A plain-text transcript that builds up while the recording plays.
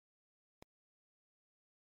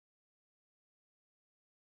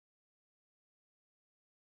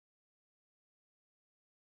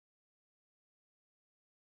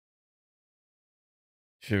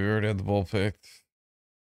Shit, we already had the ball picked.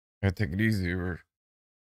 Gotta take it easy. We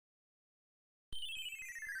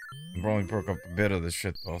only broke up a bit of the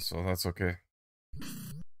shit though, so that's okay.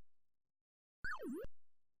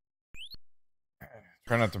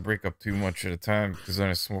 Try not to break up too much at a time, because then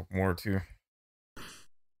I smoke more too.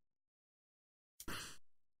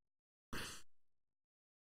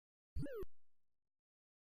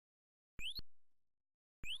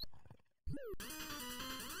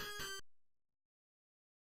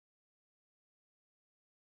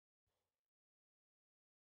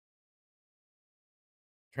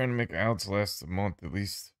 Trying to make outs last a month at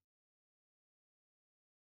least.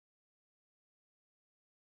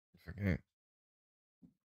 If I can.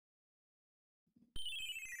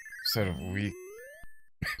 Instead of a week.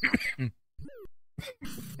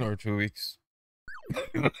 Or 2 weeks.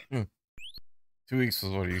 2 weeks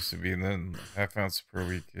was what it used to be, and then half ounce per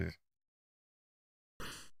week is.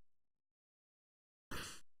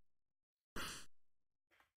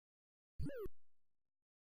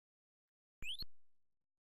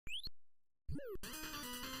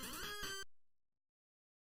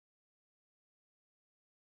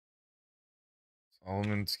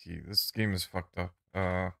 Solomon's Key. This game is fucked up.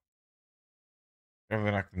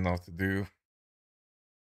 Really not gonna know what to do.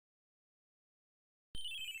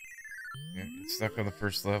 Yeah, get stuck on the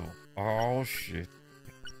first level. Oh shit.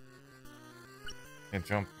 Can't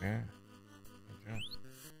jump, yeah. Can't jump.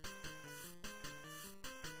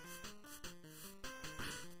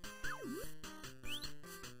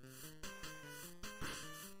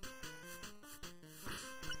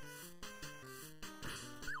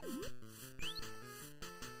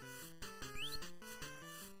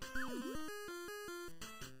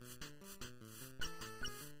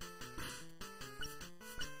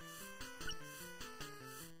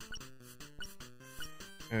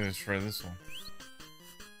 Yeah, let's try this one.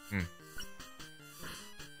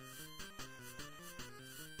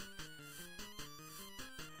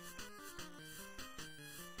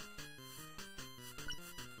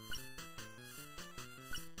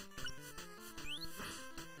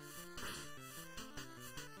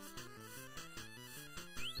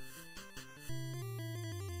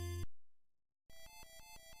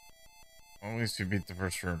 At least we beat the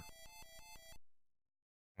first room.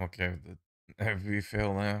 Okay, have we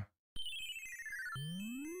failed now?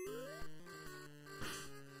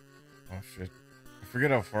 Oh shit. I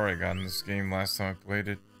forget how far I got in this game last time I played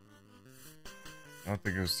it. I don't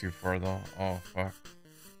think it was too far though. Oh fuck.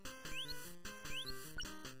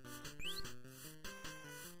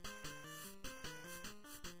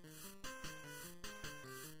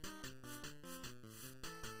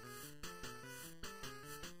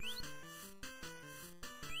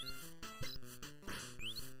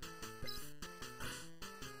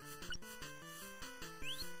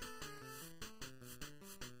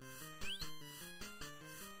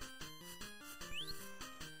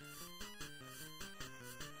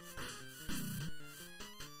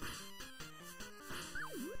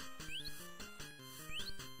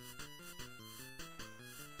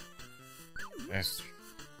 Yes.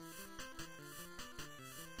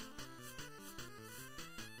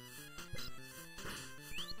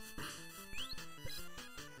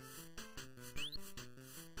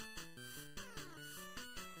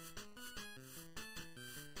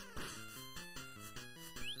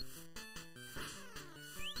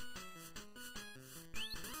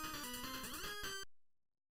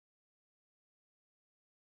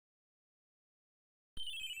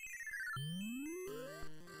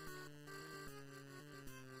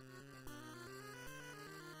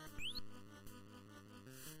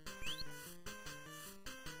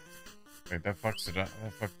 Wait, that fucks it up.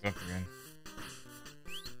 That fucked it up again.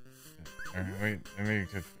 Alright, wait, maybe you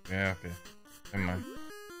could. Yeah, okay. Never mind.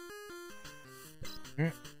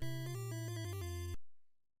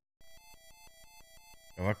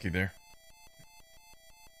 Got lucky there.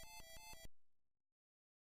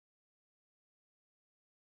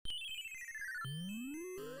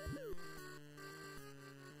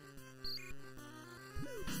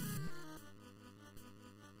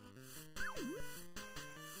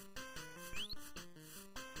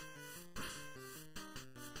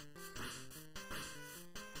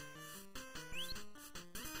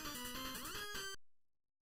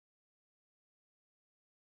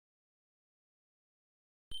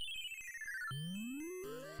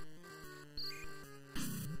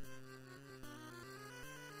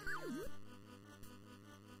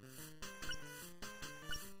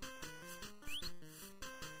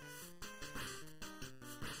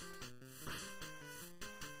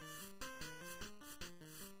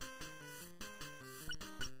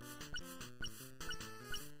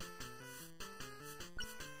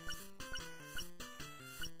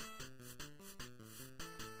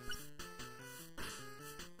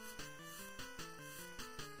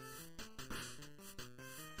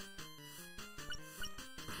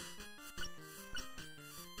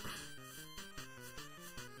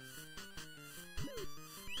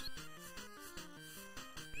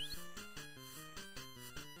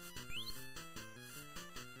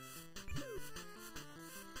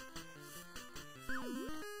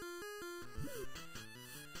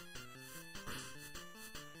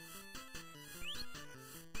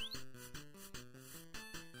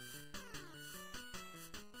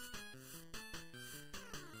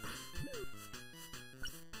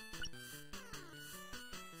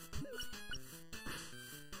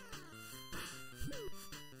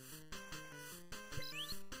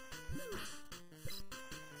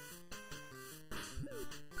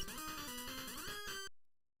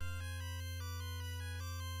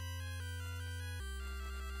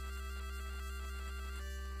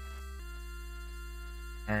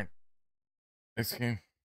 Nice game.